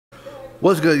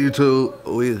What's good, YouTube?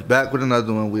 We is back with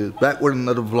another one. We is back with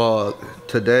another vlog.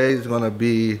 Today's gonna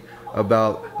be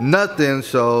about nothing.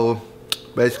 So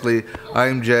basically,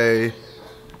 I'm Jay.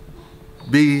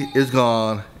 B is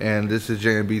gone, and this is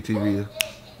jay&beetv.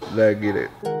 Let's get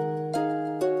it.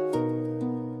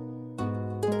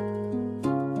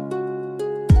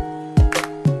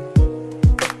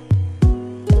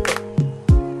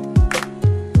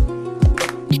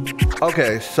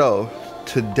 Okay, so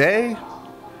today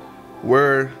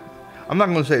I'm not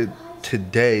gonna say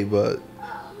today, but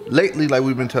lately, like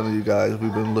we've been telling you guys,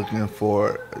 we've been looking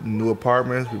for new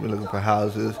apartments, we've been looking for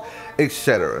houses,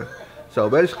 etc. So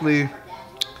basically,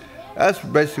 that's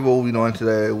basically what we're doing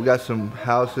today. We got some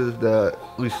houses that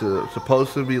we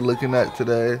supposed to be looking at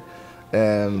today,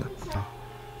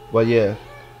 but yeah,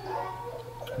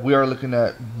 we are looking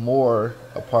at more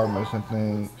apartments and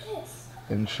things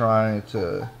and trying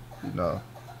to, you know,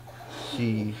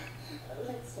 see,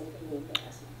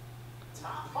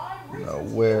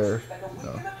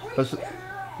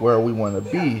 where we want to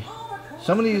be.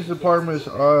 Some of these apartments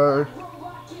are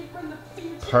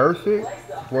perfect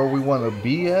where we want to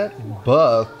be at,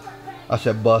 but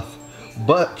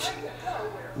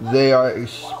they are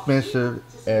expensive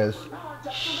as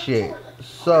shit.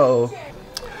 So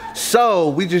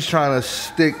we just trying to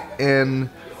stick in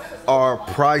our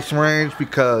price range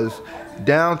because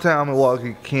downtown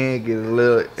Milwaukee can get a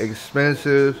little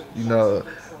expensive. You know,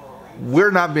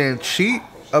 we're not being cheap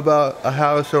about a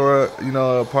house or an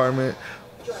apartment.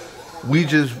 We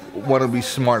just want to be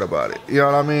smart about it. You know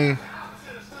what I mean?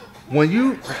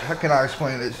 How can I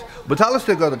explain this? But Tyler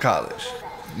still go to college,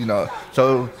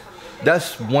 so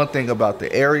that's one thing about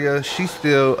the area. She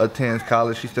still attends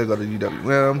college. She still go to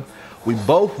UWM. We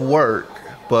both work,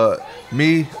 but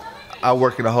me, I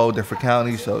work in a whole different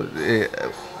county, so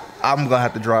I'm gonna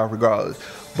have to drive regardless.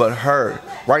 But her,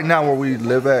 right now where we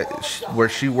live at, where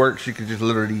she works, she could just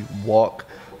literally walk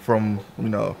from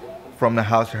the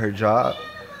house to her job.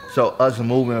 So us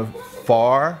moving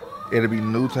far, it'll be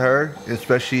new to her,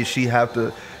 especially if she have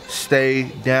to stay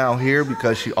down here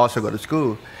because she also go to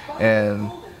school,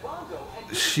 and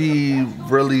she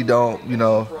really don't,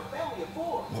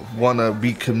 want to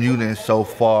be commuting so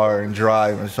far and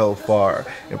driving so far.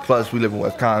 And plus, we live in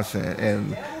Wisconsin,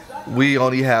 and we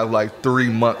only have like 3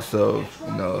 months of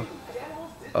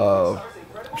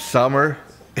summer,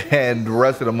 and the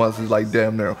rest of the months is like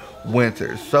damn near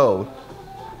winter. So,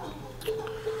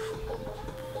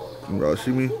 bro,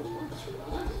 see me?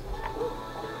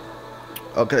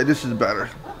 Okay, this is better.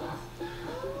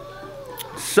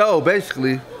 So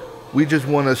basically, we just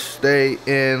want to stay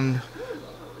in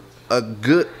a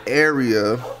good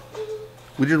area.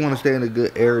 We just want to stay in a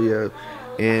good area,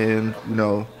 and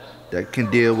that can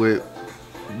deal with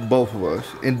both of us.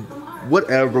 And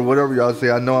whatever y'all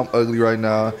say, I know I'm ugly right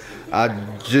now. I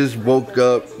just woke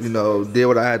up, did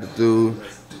what I had to do,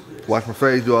 wash my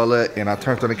face, do all that, and I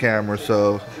turned on the camera.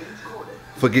 So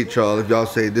forget y'all if y'all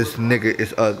say this nigga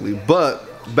is ugly. But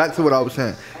back to what I was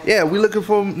saying. Yeah, we looking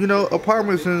for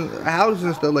apartments and houses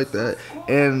and stuff like that,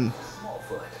 and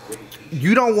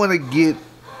you don't want to get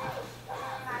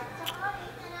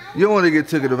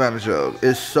taken advantage of.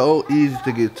 It's so easy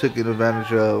to get taken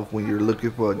advantage of when you're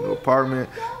looking for a new apartment,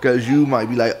 because you might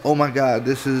be like, oh my god,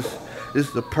 this is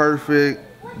the perfect,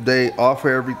 they offer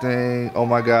everything, oh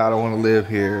my god, I want to live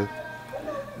here.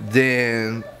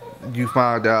 Then you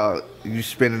find out you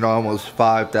spending almost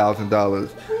 $5,000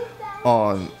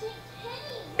 on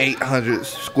 800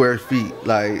 square feet.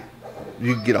 Like,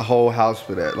 you can get a whole house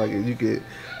for that. Like, you get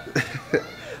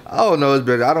I don't know, it's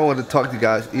better. I don't want to talk you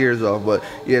guys' ears off, but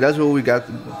yeah, that's what we got.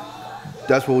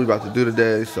 That's what we about to do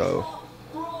today. So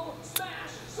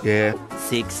yeah.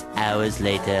 6 hours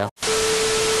later.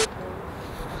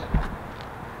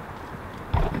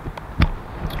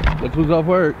 Look who's off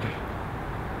work.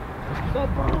 The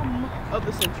bum of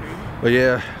the century. But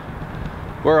yeah,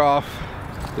 we're off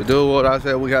to do what I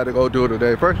said we got to go do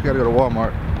today. First, we got to go to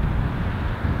Walmart.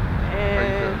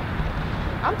 And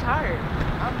I'm tired.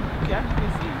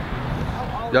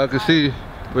 Y'all can see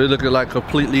we're looking like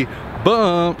completely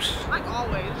bumps. Like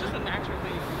always, it's just a natural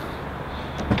thing.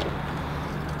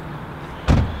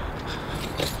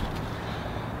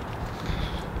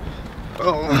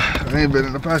 Oh, I ain't been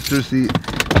in the passenger seat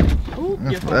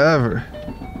in forever.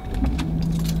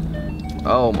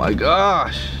 Oh my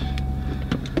gosh.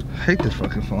 I hate this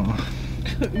fucking phone.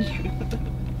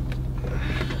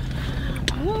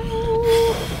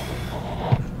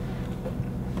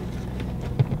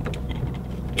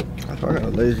 I got a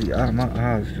lazy eye. My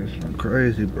eyes just went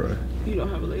crazy, bro. You don't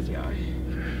have a lazy eye.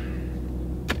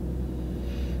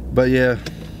 But yeah.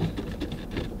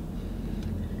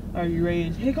 Are you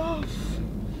ready to take off?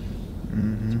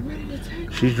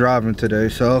 She's driving today,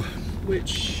 so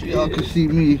which y'all can see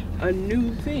me. A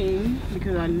new thing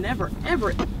because I never,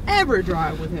 ever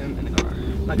drive with him in the car.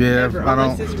 Like Yeah, never,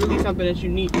 unless it's really something that you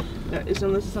need.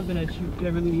 Unless it's something that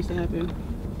really needs to happen.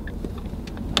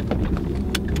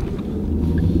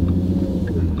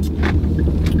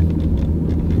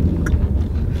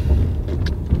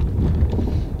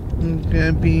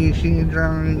 She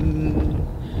driving.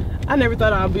 I never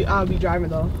thought I'd be driving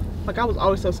though. Like I was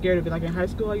always so scared of it. Like in high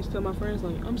school, I used to tell my friends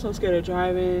like, I'm so scared of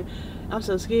driving. I'm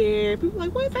so scared. People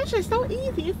like, what? That shit's so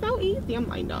easy. It's so easy. I'm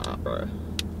like, nah, bro.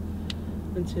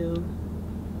 Until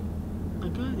I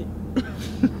got it.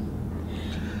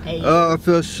 Hey. Oh, I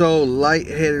feel so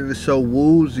lightheaded and so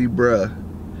woozy, bruh.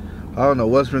 I don't know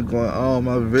what's been going on.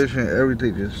 My vision,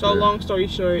 everything just. So long story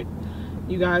short,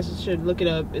 you guys should look it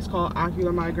up. It's called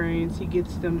ocular migraines. He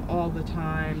gets them all the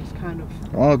time. It's kind of.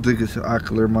 I don't think it's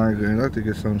ocular migraine. I think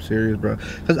it's something serious, bro.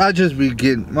 Cause I just be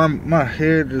getting my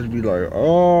head just be like,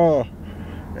 oh,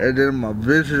 and then my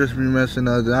vision just be messing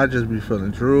up. And I just be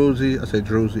feeling drowsy. I say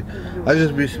drowsy. I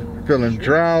just be feeling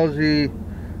drowsy,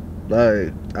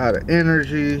 like out of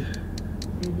energy.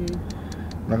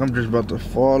 Like I'm just about to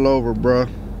fall over, bro.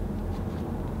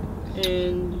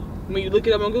 And when you look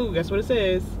it up on Google, guess what it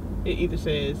says? It either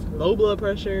says low blood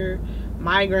pressure,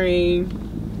 migraine,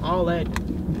 all that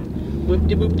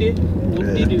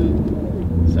whoop-de-whoop-de-doo.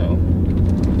 So.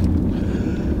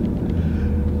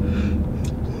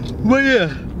 But yeah,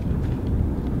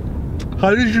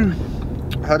 how did you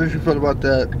feel about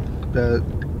that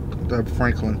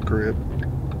Franklin crib?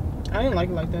 I didn't like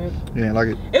it like that. You didn't like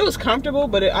it? It was comfortable,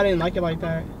 but I didn't like it like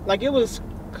that. Like it was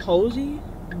cozy,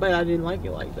 but I didn't like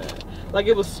it like that. Like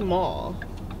it was small.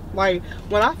 Like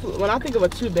when I think of a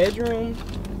 2-bedroom,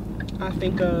 I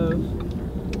think of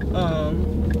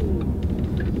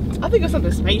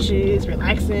something spacious,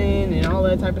 relaxing, and all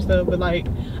that type of stuff. But like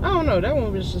I don't know, that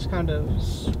one was just kind of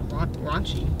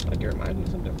raunchy. Like it reminded me of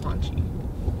something raunchy.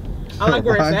 I like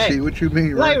where raunchy? it's at. What you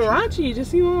mean? Like raunchy?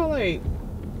 just like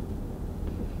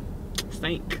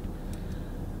stank.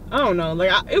 I don't know.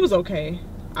 Like it was okay.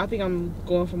 I think I'm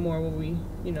going for more what we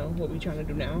trying to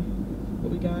do now. What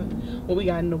we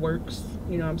got in the works.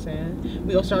 You know what I'm saying?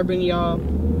 We gonna start bringing y'all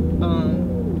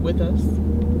with us,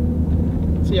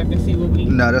 so y'all can see what we.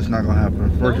 No, that's not gonna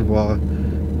happen. First of all,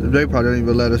 they probably don't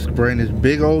even let us bring this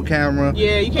big old camera.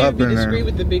 Yeah, you can't be discreet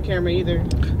with the big camera either.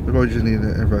 We probably just need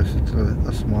to invest into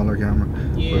a smaller camera.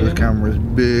 Yeah. But this camera is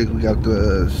big. We got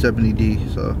the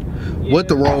 70D, so with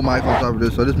the roll mic on top of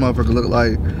this, so this motherfucker look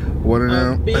like one of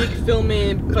them. Big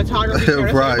filming photography.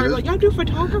 Right. Like y'all do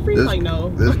photography? Like no.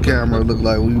 This camera look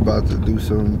like we about to do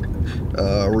some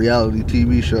reality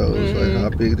TV shows. Like how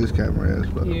big this camera is.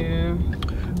 But, yeah.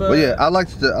 But yeah, I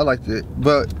liked it.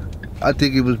 But I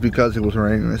think it was because it was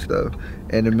raining and stuff,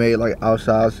 and it made like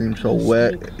outside seem so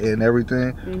wet and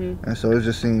everything, and so it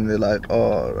just seemed like,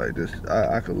 oh, like this,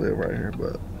 I could live right here.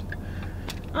 But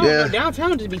I don't know,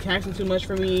 downtown just be taxing too much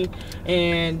for me,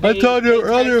 and I told you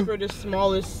earlier for the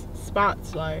smallest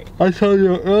spots. Like I told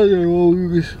you earlier,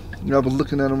 I was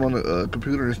looking at them on the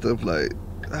computer and stuff, like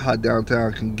how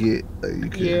downtown can get. Like you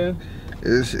can,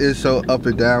 it's so up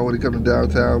and down when it comes to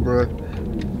downtown, bro.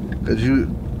 Cause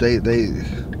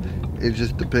it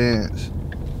just depends.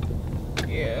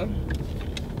 Yeah.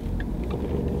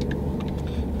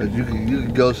 Cause you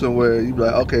can go somewhere, you be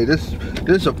like, okay,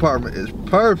 this apartment is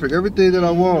perfect, everything that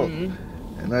I want,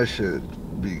 and that should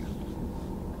be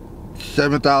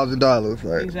 $7,000.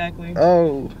 Like, exactly.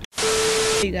 Oh.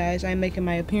 Hey guys, I'm making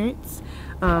my appearance.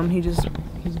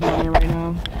 He's going in right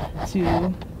now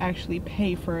to actually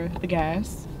pay for the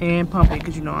gas and pump it,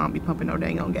 because you know I don't be pumping no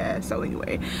dang on gas. So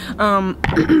anyway, I'm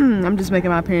just making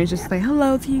my appearance just to say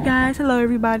hello to you guys. Hello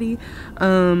everybody.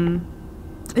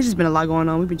 It's just been a lot going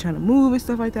on. We've been trying to move and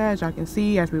stuff like that, as y'all can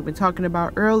see, as we've been talking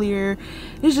about earlier.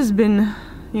 It's just been,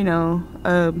 you know,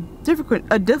 a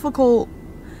difficult,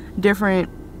 different,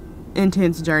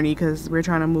 intense journey, because we're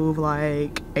trying to move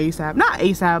like ASAP. Not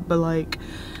ASAP, but like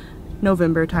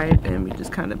November type, and we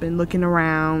just kind of been looking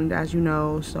around, as you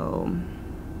know. So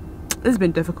it's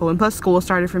been difficult, and plus school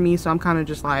started for me, so I'm kind of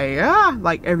just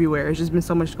like everywhere. It's just been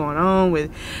so much going on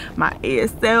with my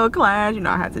ASL class, you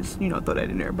know. I had to just, you know, throw that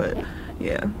in there. But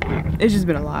yeah, it's just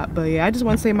been a lot. But yeah, I just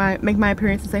want to say make my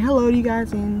appearance and say hello to you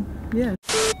guys, and yeah.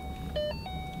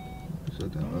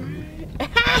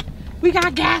 We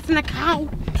got gas in the car.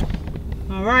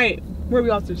 All right, where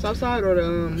we off to? South side or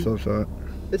the South side?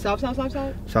 The south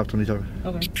side? South 27.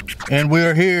 Okay. And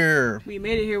we're here. We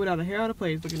made it here without a hair out of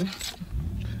place. Look at this.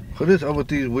 What is up with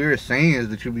these weird sayings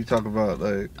that you be talking about?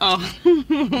 Like, oh.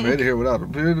 made it here without a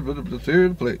hair in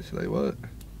the place. Like, what?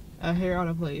 a hair out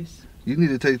of place. You need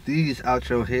to take these out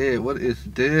your head. What is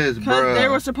this, bro? They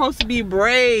were supposed to be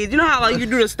braids. You know how like you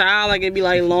do the style, like it'd be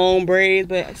like long braids,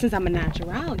 but since I'm a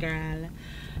natural girl,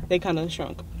 they kind of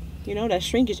shrunk. You know, that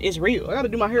shrinkage is real. I gotta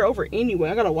do my hair over anyway.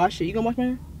 I gotta wash it. You gonna wash my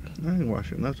hair? I ain't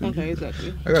washing nothing. Okay,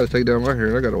 exactly. I gotta take down my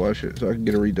hair. I gotta wash it so I can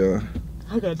get it redone.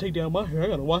 I gotta take down my hair. I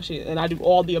gotta wash it, and I do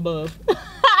all the above.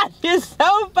 You're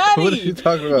so funny. What are you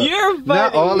talking about? You're funny.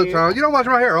 Not all the time. You don't wash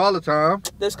my hair all the time.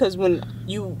 That's because when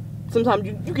you sometimes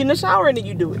you get in the shower and then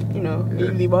you do it. You know, yeah.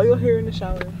 You leave all your hair in the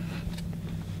shower,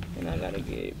 and I gotta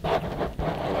get.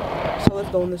 So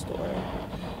let's go in the store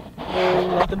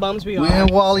and let the bums be on. We in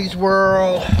Wally's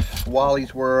World.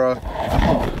 Wally's World.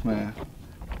 Oh man,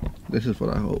 this is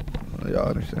what I hope y'all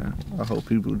understand. I hope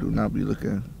people do not be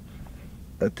looking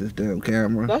at this damn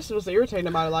camera. That's what's irritating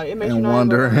about it. Like it makes and you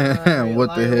wondering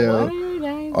what the hell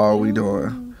are we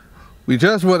doing. We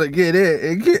just want to get in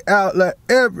and get out like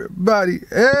everybody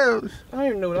else. I don't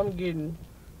even know what I'm getting.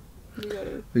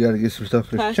 We gotta get some stuff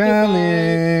for the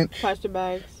challenge. Plastic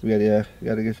bags. We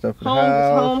gotta get stuff for the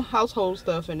house. Home household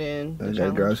stuff, and then we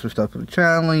gotta grab some stuff for the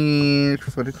challenge.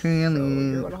 So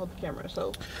you're gonna hold the camera.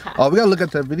 So. Oh, we gotta look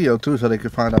at that video too, so they can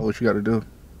find out what you gotta do.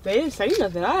 They didn't say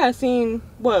nothing. I had seen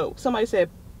somebody said,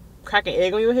 crack an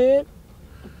egg on your head.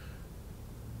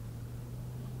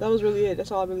 That was really it.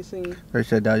 That's all I really seen. They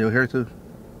said dye your hair too.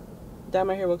 Dye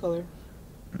my hair what color?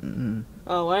 Mm-hmm.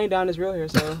 Oh, I ain't down his real hair,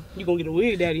 so you gonna get a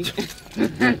wig, daddy.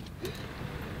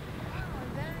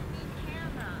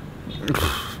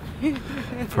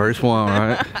 First one,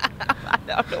 right? I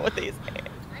don't know what they said.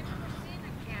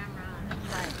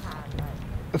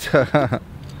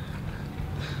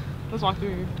 Let's walk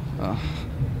through here.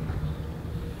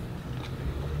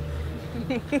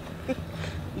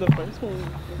 The first one.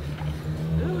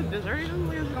 It looks deserted. It looks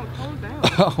like it's gonna close down.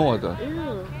 Oh, what the?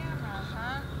 Ew.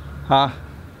 Huh? You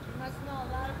must know a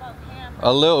lot about cameras.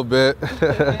 A little bit. Yeah, it looks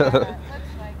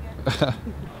like it.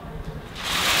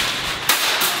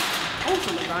 I want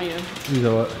some lasagna. You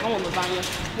know what? I want lasagna.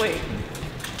 Wait.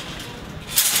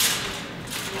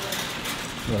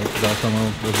 Got some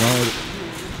of what's wrong with it?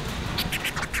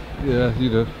 Yeah, you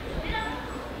do.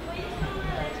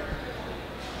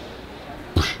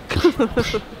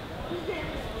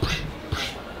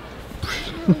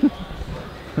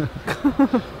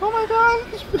 Oh my god,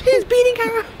 he's beating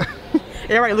her.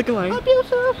 Everybody looking like, help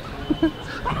yourself.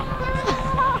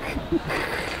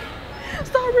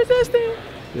 Stop resisting.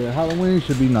 Yeah, Halloween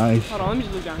should be nice. Hold on, let me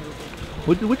just look down here.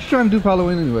 What you trying to do for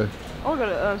Halloween anyway? Oh, I got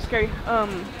a scary. I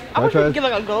wish we could get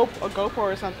like a GoPro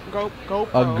or something. GoPro.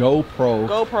 A GoPro.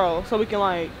 GoPro, so we can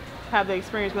like have the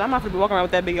experience. But I'm not gonna be walking around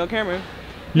with that big old camera.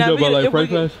 You know about like Fright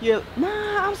Fest? Yeah.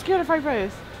 Nah, I'm scared of Fright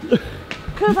Fest. You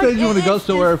said you want to go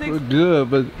somewhere for good,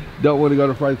 but don't want to go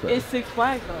to Fright Fest. It's Six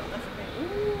Flags though. That's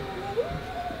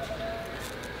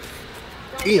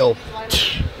the thing. Ew.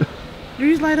 Do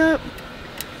these light up?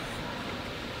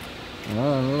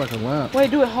 Oh, it look like a lamp. Wait,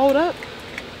 do it hold up?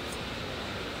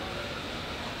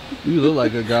 You look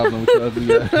like a goblin with do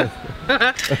that.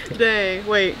 Dang,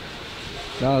 wait.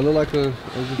 No, it look like a...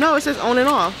 No, it says on and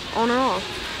off. On and off.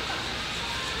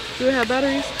 Do it have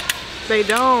batteries? They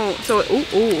don't. So,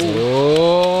 ooh.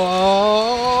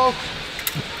 Oh!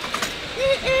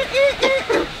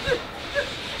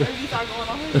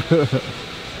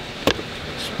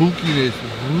 Spookiness.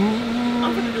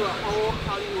 I'm gonna do a whole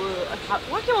Hollywood.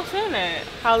 Why keep on saying that?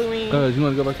 Halloween. You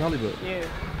want to go back to Hollywood? Yeah.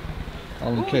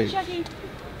 Halloween cake.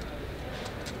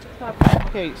 Stop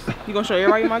case. You gonna show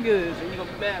everybody my goods, and you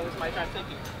gonna be mad when somebody try to take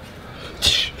it.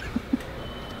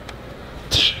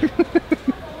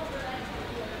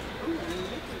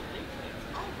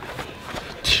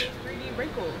 3D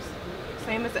wrinkles.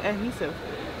 Same as the adhesive.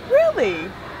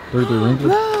 Really? 3D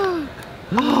wrinkles? Look.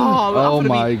 Oh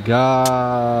my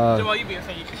god. Jamal, you being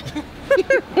fake.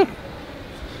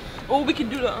 Oh, we can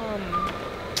do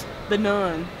the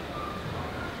nun.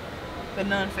 The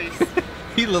nun face.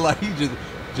 He look like he just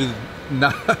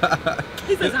not.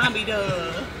 He's a zombie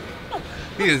duh.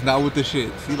 He is not with the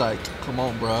shits. He like, come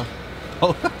on, bro.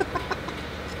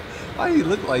 Why he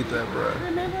look like that, bro?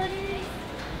 Remember these?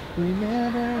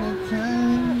 Remember the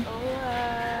time.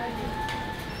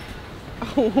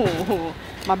 Oh,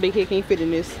 my big head can't fit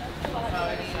in this.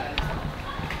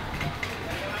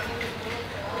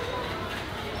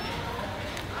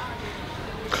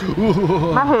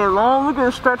 My head long, look at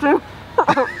it stretching.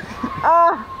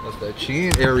 That's that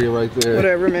chin area right there.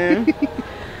 Whatever, man.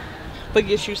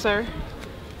 Forget you, sir.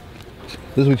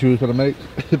 This is what you was gonna make?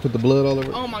 Put the blood all over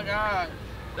it? Oh my god.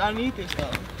 I need this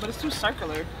though. But it's too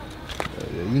circular.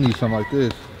 Yeah, you need something like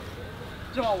this.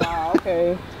 Oh wow,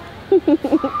 okay.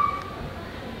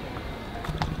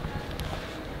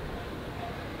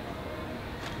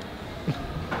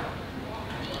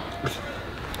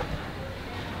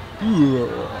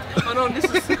 Oh no, this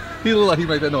is. He look like he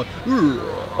made that noise.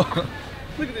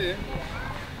 Look at this.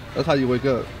 That's how you wake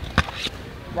up.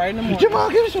 Right in the morning. Jamal,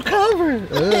 give me some cover.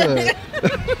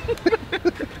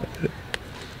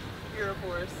 Air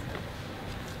Force.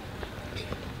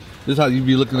 This is how you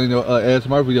be looking in your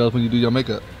ASMR videos when you do your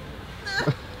makeup.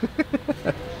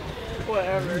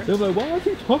 Whatever. They're like, why is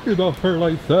he talking about her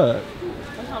like that?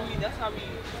 That's how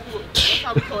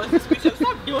we call it.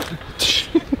 Stop doing it.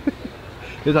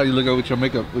 This is how you look at with your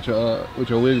makeup, with your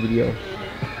wig video.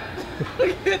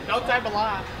 No type of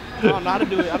lie. I don't know how to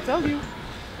do it. I'm telling you.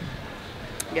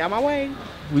 Get out my way.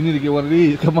 We need to get one of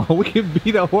these. Come on, we can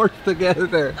beat a horse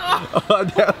together. Oh,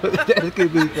 that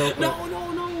could be so fun. No.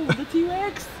 The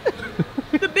T-Rex.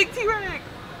 The big T-Rex.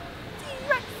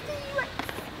 T-Rex.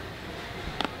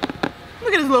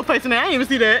 Look at his little face in there. I didn't even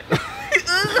see that.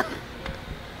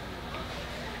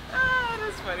 Ah,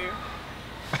 that's funny.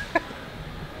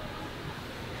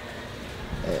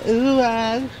 Ooh,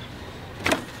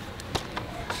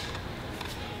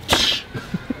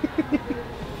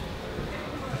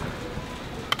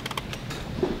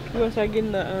 You want to start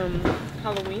getting the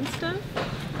Halloween stuff?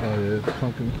 Oh yeah,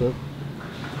 pumpkin stuff.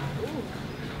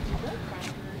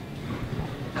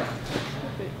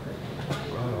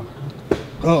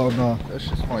 Oh no, that's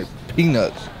just like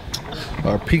peanuts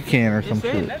or pecan or some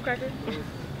shit. Nutcracker.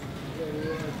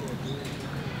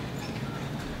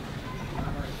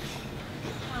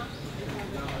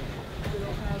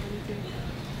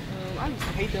 I used to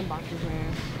hate them boxes,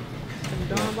 man. Them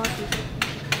Dawn boxes.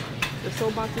 The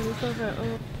soul boxes and stuff.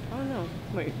 I don't know.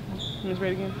 Wait, you just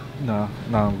ready again? No,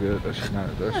 I'm good. That's just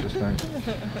not. That's just thing.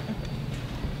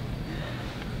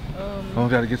 Oh,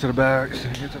 gotta get to the bags.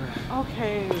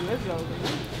 Okay, let's go.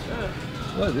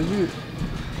 What did you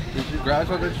grab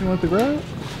something that you want to grab?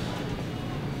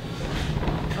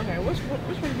 Okay, which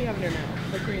one do we have in there now?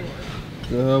 The green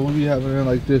one. What do you have in there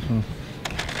like this one?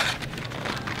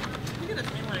 You get the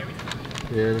same one every time.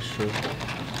 Yeah, that's true.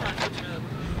 Try to switch it up.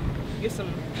 Get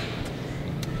some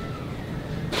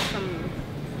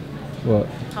What?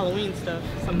 Halloween stuff.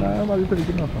 Nah, everybody's pretty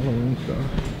good enough Halloween stuff.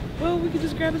 Well, we could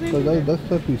just grab it. But that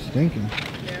stuff be stinking.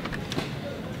 Yeah.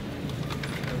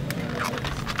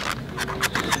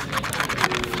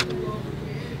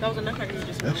 That was a nutcracker you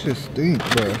just smelled. That shit stink,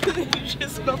 bro. You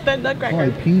just smelled that nutcracker.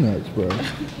 Like peanuts, bro.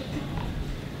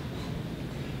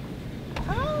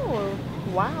 Oh,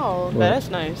 wow. What? That's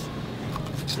nice.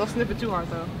 Don't snip it too hard,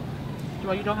 though.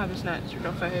 Well, you don't have a snatch. You're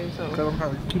no fat head, so. Cause I'm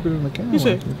trying to keep it in the can. You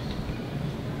see?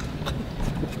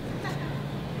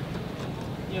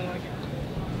 You don't like it?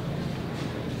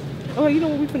 Oh, you know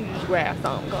what? We finna just grab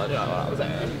something. Cause you know what I was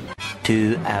saying.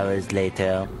 2 hours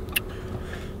later.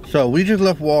 So we just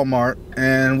left Walmart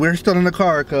and we're still in the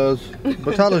car because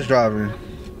Batala's driving.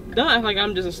 Don't act like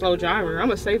I'm just a slow driver.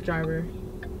 I'm a safe driver.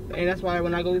 And that's why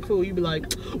when I go get food, you be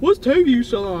like, what's taking you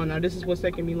so long? Now this is what's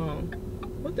taking me long.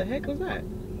 What the heck was that?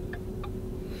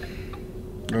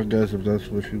 I guess if that's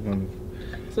what you want.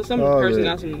 So some person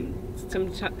got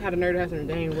had a nerve to have some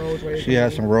dang road rage. She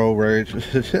had some road rage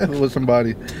with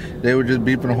somebody. They were just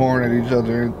beeping the horn at each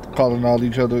other and calling all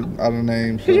each other out of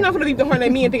names. Cause you're not gonna beep the horn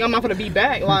at me and think I'm not gonna beat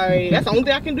back. Like that's the only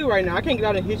thing I can do right now. I can't get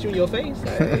out and hit you in your face.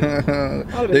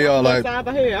 Like, they all like,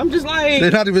 I'm just like,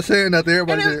 they're not even saying nothing.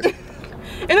 Everybody there.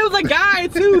 And it was a guy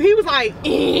too. He was like,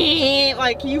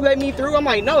 like, can you let me through? I'm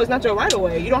like, no, it's not your right of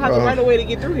way. You don't have the right of way to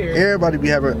get through here. Everybody be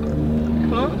having,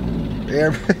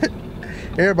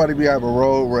 everybody be having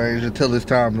road rage until it's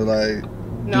time to like.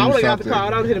 No, I would have got the car. I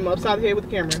would have hit him upside the head with the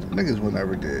camera. Niggas would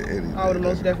never did anything. I would have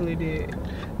most definitely did.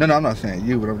 No, I'm not saying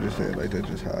you, but I'm just saying like that's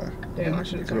just how. Damn, I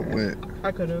should have went.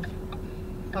 I could have.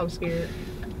 I was scared.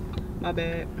 My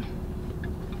bad.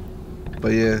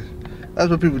 But yeah,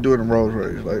 that's what people do in the road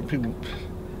rage. Like people.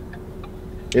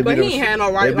 But he ain't had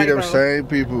no right. It be them same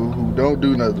people who don't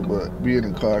do nothing but be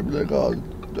in the car and be like, oh,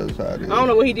 that's how it is. I don't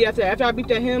know what he did after that. After I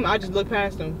beat at him, I just looked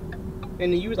past him.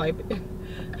 And then you was like,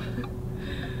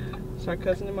 start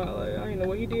cussing him out. Like, I don't know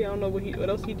what he did. I don't know what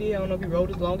else he did. I don't know if he rolled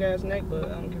his long ass neck, but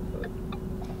I don't give a fuck.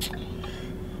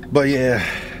 But yeah,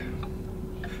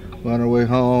 we're on our way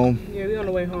home. Yeah, we on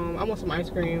the way home. I want some ice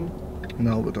cream.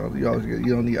 No, but you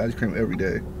don't need ice cream every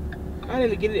day. I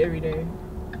didn't get it every day.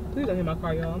 Please don't hit my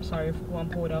car, y'all. I'm sorry for I'm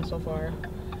pulled out so far.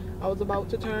 I was about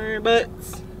to turn, but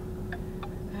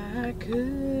I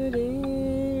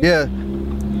couldn't. Yeah.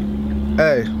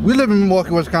 Hey, we live in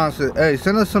Milwaukee, Wisconsin. Hey,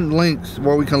 send us some links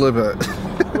where we can live at.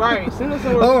 Right, send us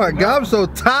somewhere. Oh my God, I'm so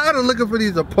tired of looking for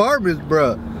these apartments,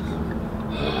 bruh.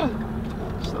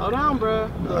 Slow down, bruh.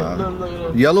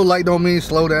 Look. Yellow light don't mean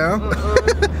slow down.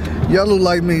 Y'all look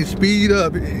like me. Speed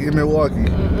up in Milwaukee.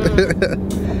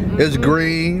 It's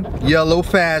green, yellow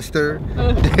faster,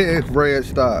 red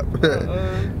stop.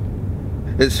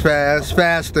 It's fast,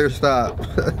 faster, stop.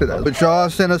 But y'all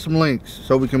send us some links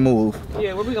so we can move.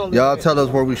 Yeah, where we gonna live? Y'all tell us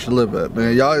where we should live at,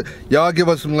 man. Y'all give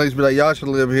us some links, be like, y'all should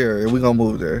live here, and we gonna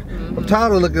move there. I'm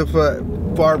tired of looking for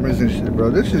apartments and shit, bro.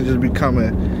 This shit just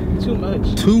becoming too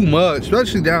much. Too much,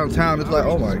 especially downtown. It's like,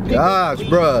 oh my gosh,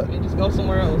 bro. Just go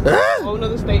somewhere else. A whole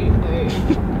nother state.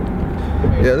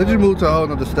 Yeah, let's just move to a whole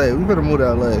nother state. We better move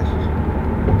to LA.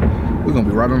 We're gonna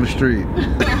be right on the street.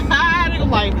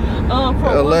 Like, for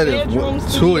LA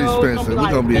is too expensive.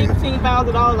 We're gonna be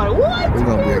 $15,000. Like, what? We're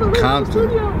gonna be in Compton.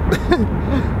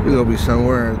 We're gonna be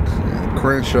somewhere in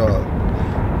Crenshaw.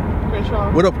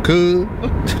 What up, cool?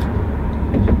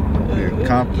 In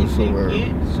Compton somewhere.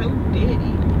 So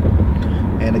daddy.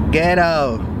 In the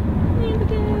ghetto. There's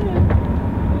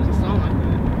a song like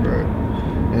that. Right.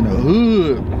 In the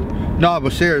hood. No,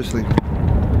 but seriously.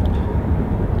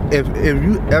 If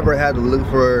you ever had to look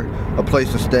for a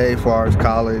place to stay as far as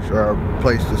college or a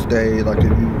place to stay, like if you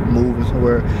moving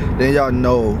somewhere, then y'all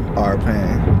know our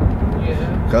pain.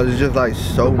 Yeah. Cause it's just like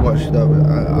so much stuff.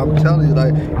 I'm telling you,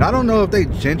 like, I don't know if they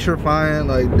gentrifying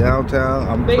like downtown.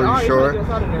 I'm pretty sure.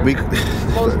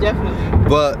 Most definitely.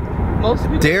 But most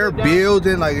people they're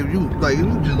building, like if you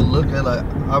just look at, like,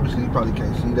 obviously you probably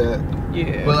can't see that.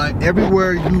 Yeah. But like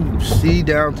everywhere you see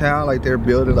downtown, like they're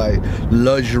building like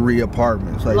luxury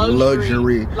apartments, like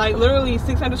luxury. Like literally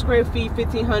 600 square feet,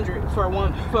 1,500 for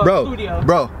a studio.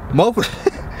 Bro,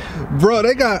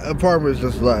 they got apartments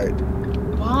just like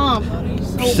bomb.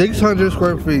 600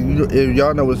 square feet. If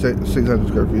y'all know what 600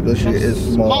 square feet, this shit is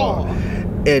small.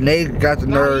 And they got the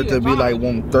nerve to be like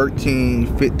 113,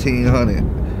 1,500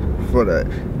 for that.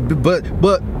 But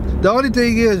the only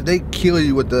thing is they kill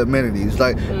you with the amenities.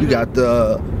 Like you got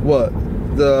the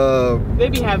they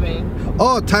be having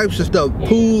all types of stuff,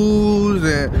 pools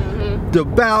and the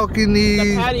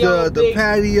balconies, the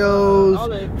patios,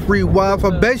 free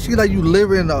Wi-Fi. Basically, like you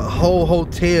live in a whole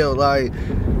hotel. Like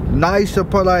nice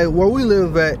apart. Like where we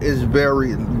live at is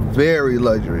very, very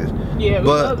luxurious. Yeah,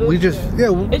 but we just we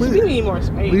need more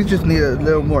space. We just need a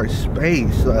little more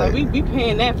space. Like we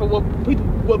paying that for what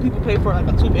people pay for like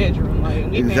a 2-bedroom.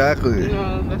 Like exactly.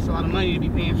 Paying, that's a lot of money to be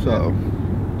paying for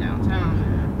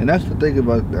downtown. And that's the thing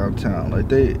about downtown.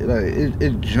 Like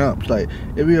it jumps. Like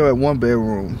if you're at 1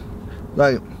 bedroom,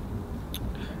 like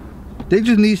they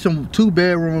just need some 2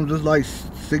 bedrooms, just like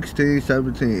 16,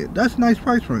 17. That's a nice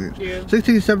price range. Yeah.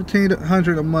 16,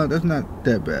 1700 a month. That's not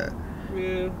that bad.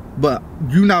 Yeah. But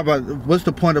you not about. What's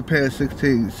the point of paying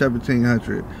 16,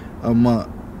 1700 a month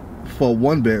for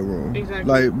 1 bedroom? Exactly.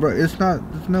 Like, bro, it's not.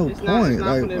 There's no point.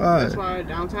 That's why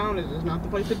downtown is just not the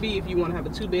place to be if you want to have a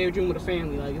 2-bedroom with a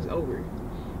family. Like, it's over.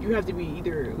 You have to be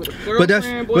either with a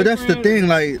girlfriend, but that's the thing.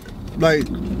 Like,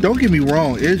 don't get me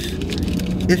wrong.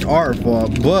 It's our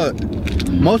fault, but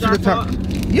most of the time,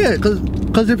 yeah,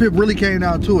 because if it really came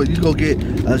down to it, you go get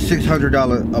a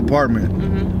 $600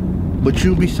 apartment. But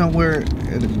you be somewhere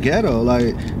in the ghetto,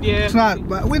 like it's not.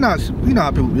 We not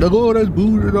how people be like, oh, that's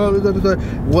bougie and all this other stuff.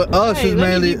 What us is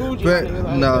mainly,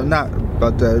 no, not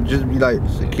about that. Just be like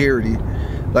security,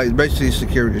 like basically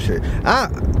security shit. I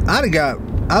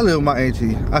live with my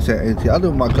auntie. I said auntie. I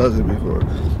live with my cousin before,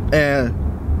 and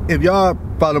if y'all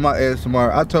follow my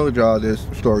ASMR, I told y'all this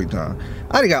story time.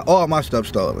 I done got all my stuff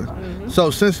stolen.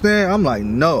 So since then, I'm like,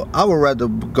 no, I would rather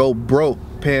go broke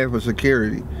paying for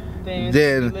security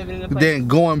than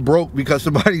going broke because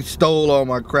somebody stole all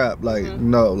my crap. Like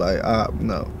no,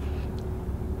 no.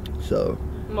 So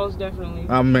most definitely,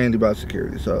 I'm mainly about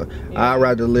security. So I'd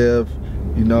rather live,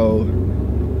 in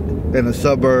the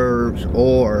suburbs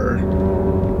or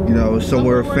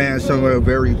somewhere fancy, somewhere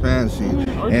very fancy,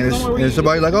 and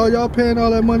somebody like, oh, y'all paying all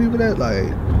that money for that?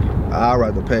 Like, I'd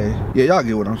rather pay. Yeah, y'all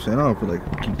get what I'm saying. I don't feel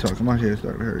like keep talking. My head's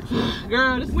starting to hurt. So.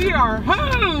 Girl, we are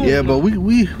home. Yeah, but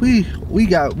we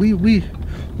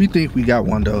think we got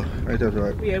one though. Right, that's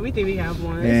right. Yeah, we think we have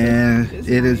one. And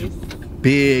it is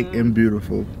big and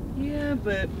beautiful. Yeah,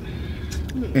 but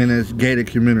and it's gated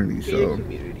community.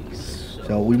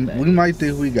 So we might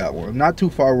think we got one. Not too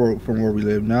far from where we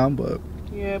live now, but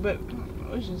yeah, but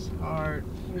it's just hard.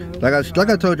 Like I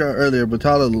told y'all earlier,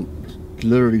 Batala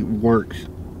literally works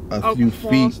a few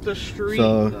feet, the street,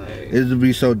 so it would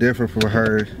be so different for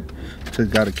her to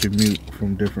gotta commute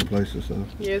from different places. So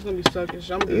yeah, it's gonna be suckish.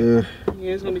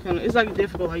 It's gonna be kind of. It's like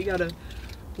difficult. Like you gotta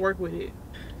work with it.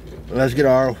 Let's get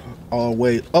our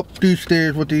way up these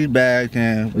stairs with these bags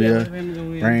and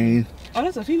rain. Oh,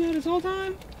 that's a female this whole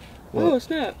time. What? Oh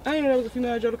snap! I didn't know that was a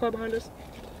female that drove the car behind us.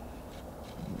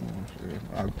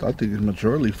 I think it's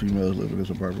majority females living in this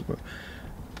apartment, but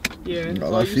Yeah.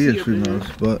 all I see is females.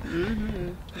 But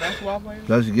Basketball players.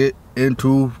 let's get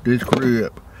into this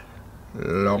crib.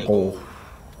 Loco.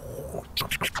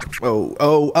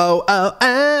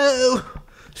 Oh.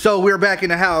 So we're back in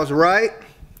the house, right?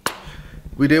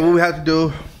 We did what we had to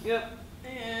do. Yep.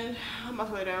 And I'm about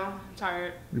to lay down. I'm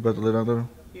tired. You about to lay down there?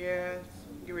 Yeah.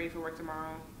 Get ready for work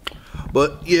tomorrow.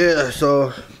 But yeah,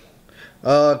 so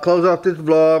close off this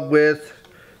vlog with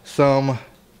some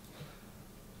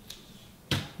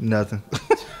nothing.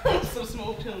 Some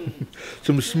smooth tunes.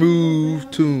 Some smooth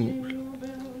tune.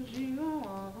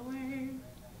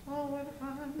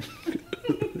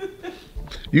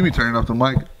 You be turning off the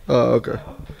mic. Oh, okay.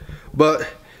 But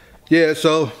yeah,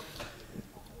 so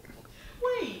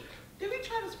Wait, did we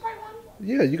try the Sprite one?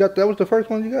 yeah, you got that was the first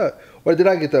one you got. Or did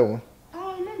I get that one? I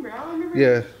don't remember.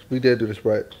 Yeah, we did do the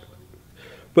Sprite.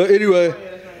 But anyway, Oh,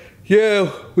 yeah, that's right. yeah,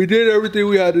 we did everything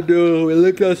we had to do. We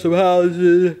looked at some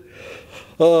houses.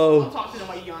 Don't talk to them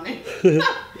while you yawning. You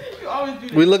always do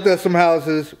this. We looked at some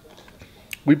houses.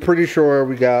 We pretty sure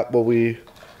we got what we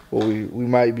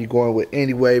might be going with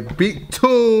anyway. Be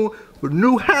tuned for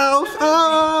new house.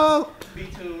 Oh, Be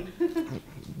tuned.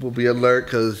 we'll be alert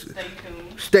because Stay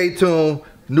tuned. stay tuned.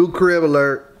 New crib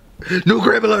alert. New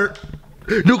crib alert.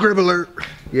 New crib alert.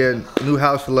 Yeah, new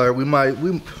house alert. We think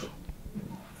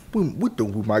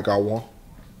we might got one.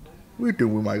 We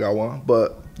think we might got one.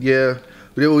 But yeah,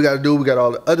 we did what we got to do. We got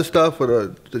all the other stuff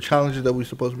for the challenges that we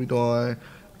supposed to be doing.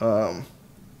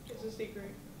 It's a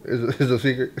secret. It's a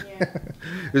secret. Yeah.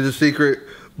 It's a secret.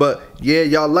 But yeah,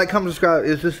 y'all like, comment, subscribe.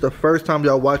 It's just the first time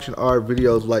y'all watching our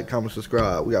videos. Like, comment,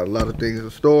 subscribe. We got a lot of things in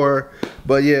store.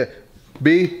 But yeah,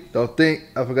 B, don't think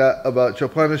I forgot about your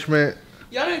punishment.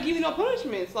 Y'all didn't give me no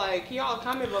punishments. Like, y'all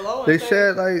comment below. And They say,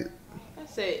 said like, I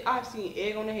said, I've seen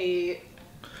egg on the head.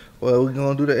 well, we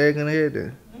gonna do the egg in the head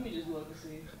then. Let me just look and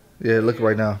see. Yeah, look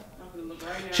right now. I'm gonna look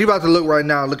right now. She about to look right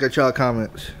now. Look at y'all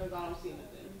comments. Because I don't see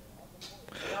nothing.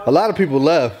 A lot of people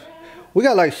left. We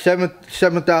got like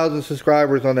 7,000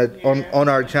 subscribers on that on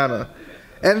our channel,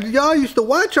 and y'all used to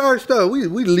watch our stuff. We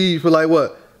leave for like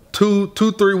what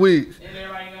 2-3 weeks. And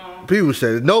everybody gone. People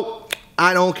said, nope,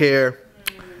 I don't care.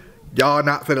 Y'all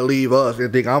not finna leave us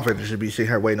and think I'm finna should be sitting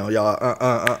here waiting on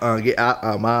y'all. Get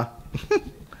out, my.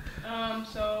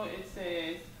 So it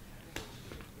says,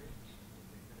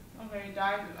 okay,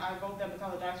 I vote that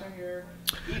Batala dyes her hair.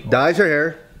 Dyes her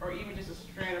hair. Or even just a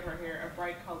strand of her hair, a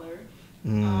bright color.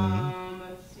 Mm.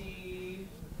 Let's see.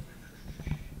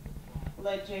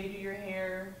 Let Jay do your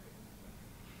hair.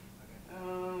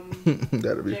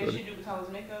 That'll be Jay funny. should do Batala's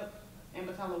makeup, and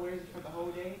Batala wears it for the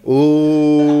whole day.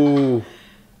 Ooh.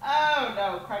 Oh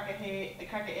no, crack an egg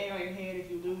on your head if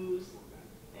you lose,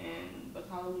 and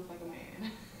Batala looks like a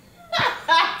man.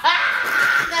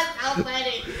 That's so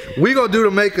funny. We gonna do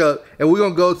the makeup and we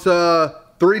gonna go to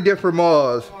 3 different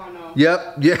malls. Oh no.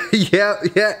 Yep, yeah.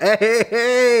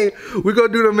 Hey. We're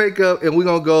gonna do the makeup and we're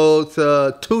gonna go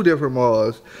to 2 different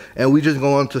malls and we just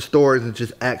go into stores and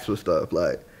just ask for stuff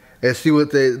and see what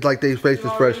they face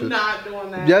expressions. Not doing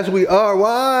that. Yes, we are.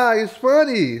 Why? It's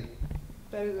funny.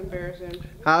 That is embarrassing.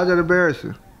 How's that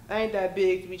embarrassing? I ain't that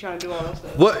big to be trying to do all that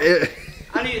stuff. What?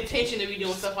 I need attention to be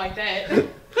doing stuff like that.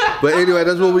 But anyway,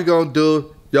 that's what we gonna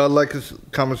do. Y'all like,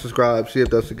 comment, subscribe, see if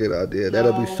that's a good idea.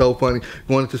 That'll be so funny.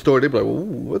 Going to the store, they be like, ooh,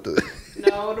 what the?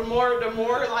 No, the more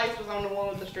likes was on the one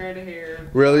with the strand of hair.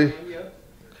 Really? Yeah.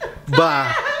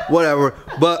 Bye. Whatever.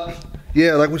 But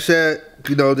yeah, like we said,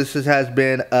 you know, this has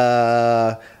been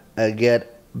a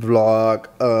get vlog.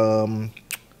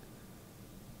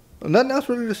 Nothing else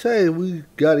really to say. We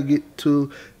gotta get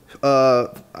to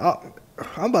I'm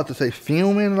about to say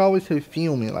filming and I always say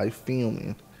filming, like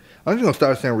filming. I'm just gonna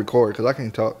start saying record because I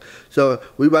can't talk. So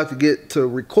we about to get to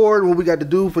record what we got to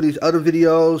do for these other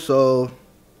videos. So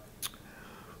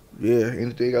yeah,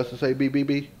 anything else to say,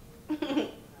 BBB?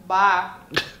 Bye.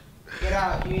 Get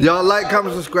out. Y'all like,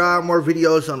 comment, subscribe. More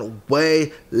videos on the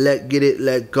way. Let's get it.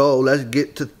 Let go. Let's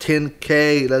get to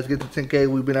 10K. Let's get to 10K.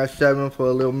 We've been at 7 for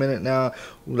a little minute now.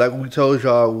 Like we told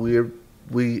y'all,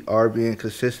 we are being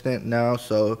consistent now.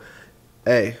 So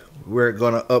hey, we're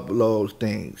gonna upload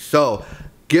things. So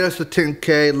get us to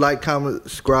 10K. Like, comment,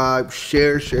 subscribe,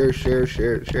 share.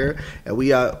 And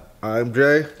we out. I'm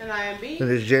Jay. And I am B.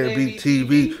 And it's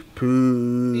jay&beetv.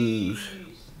 Peace.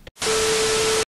 Peace.